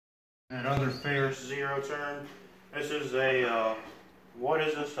Another Ferris zero turn. This is a, what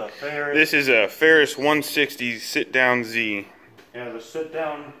is this, a Ferris? This is a Ferris 160 sit-down Z. Yeah, the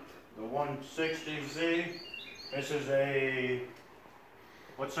sit-down, the 160Z. This is a,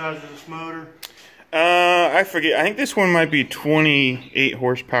 what size is this motor? I forget. I think this one might be 28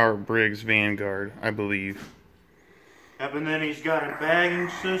 horsepower Briggs Vanguard, I believe. Yep, and then he's got a bagging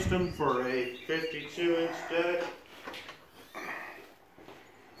system for a 52-inch deck.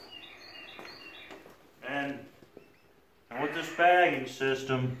 And with this bagging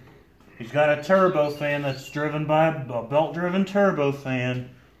system, he's got a turbo fan that's driven by a belt-driven turbo fan.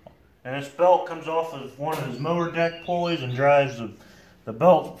 And this belt comes off of one of his mower deck pulleys and drives the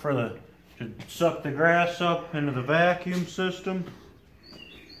belt to suck the grass up into the vacuum system.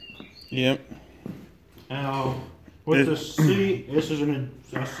 Yep. Now, with the seat, this is a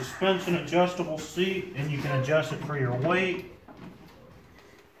suspension adjustable seat, and you can adjust it for your weight.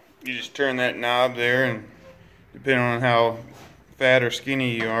 You just turn that knob there, and depending on how fat or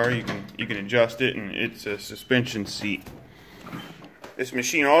skinny you are, you can adjust it, and it's a suspension seat. This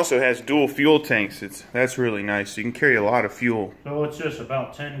machine also has dual fuel tanks. That's really nice. You can carry a lot of fuel. So it's just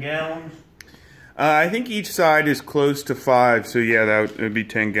about 10 gallons? I think each side is close to 5, so yeah, that would be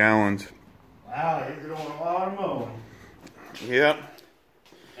 10 gallons. Wow, you're doing a lot of mowing. Yep.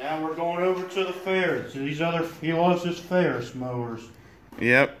 Now we're going over to the Ferris. He loves his Ferris mowers.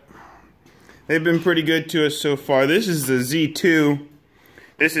 Yep. They've been pretty good to us so far. This is the Z2.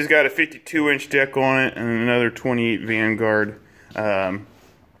 This has got a 52-inch deck on it and another 28 Vanguard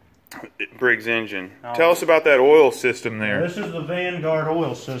Briggs engine. Tell us about that oil system there. This is the Vanguard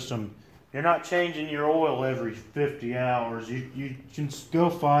oil system. You're not changing your oil every 50 hours. You can go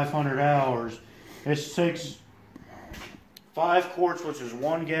 500 hours. This takes 5 quarts, which is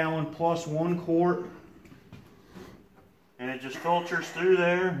 1 gallon plus 1 quart. And it just filters through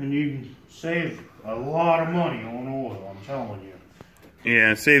there, and you can save a lot of money on oil, I'm telling you.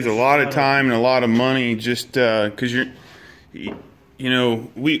 Yeah, it saves a lot of time and a lot of money just because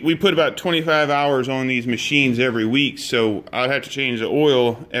we put about 25 hours on these machines every week, so I'd have to change the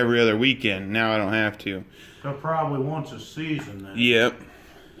oil every other weekend. Now I don't have to. So probably once a season then.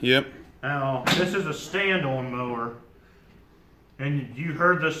 Yep. Now, this is a stand-on mower. And you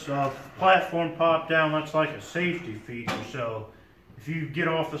heard this platform pop down. That's like a safety feature. So if you get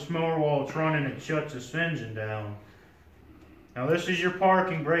off this mower while it's running, it shuts this engine down. Now this is your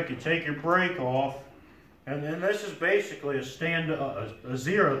parking brake. You take your brake off, and then this is basically a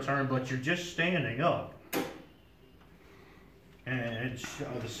zero turn, but you're just standing up. And it's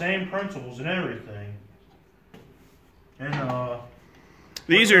the same principles and everything. And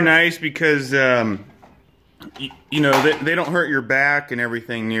these are nice because you know, they don't hurt your back and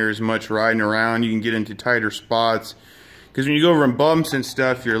everything near as much riding around. You can get into tighter spots. Because when you go over in bumps and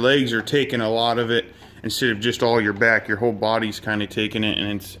stuff, your legs are taking a lot of it instead of just all your back. Your whole body's kind of taking it,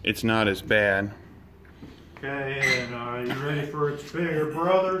 and it's not as bad. Okay, and are you ready for its bigger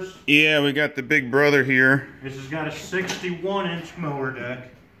brothers? Yeah, we got the big brother here. This has got a 61-inch mower deck.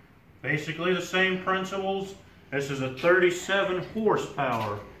 Basically the same principles. This is a 37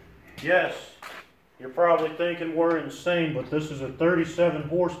 horsepower. Yes. You're probably thinking we're insane, but this is a 37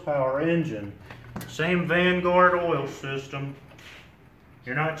 horsepower engine. Same Vanguard oil system.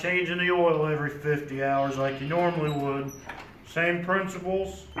 You're not changing the oil every 50 hours like you normally would. Same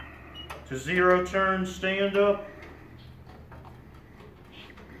principles. To zero turn stand up.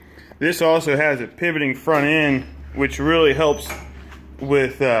 This also has a pivoting front end, which really helps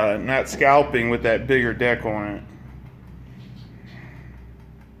with not scalping with that bigger deck on it.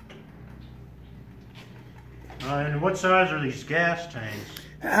 And what size are these gas tanks?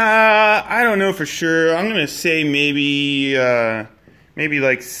 I don't know for sure. I'm gonna say maybe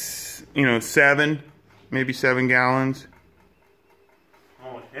like 7, maybe 7 gallons.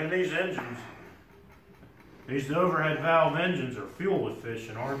 Oh, and these engines, these overhead valve engines are fuel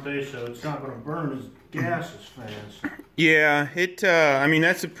efficient, aren't they? So it's not going to burn as gas as fast. Yeah, I mean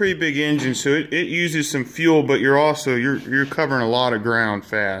that's a pretty big engine, so it uses some fuel, but you're covering a lot of ground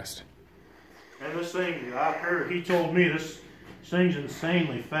fast. And this thing, I heard, he told me this thing's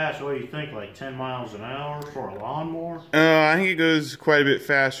insanely fast. What do you think, like 10 miles an hour for a lawnmower? I think it goes quite a bit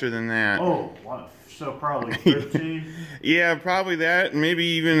faster than that. Oh, wow. So probably 13? Yeah, probably that. Maybe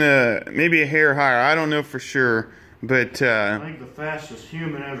even maybe a hair higher. I don't know for sure, but I think the fastest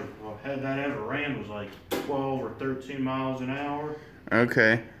human ever ran was like 12 or 13 miles an hour.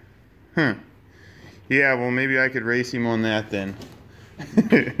 Okay. Yeah, well maybe I could race him on that then.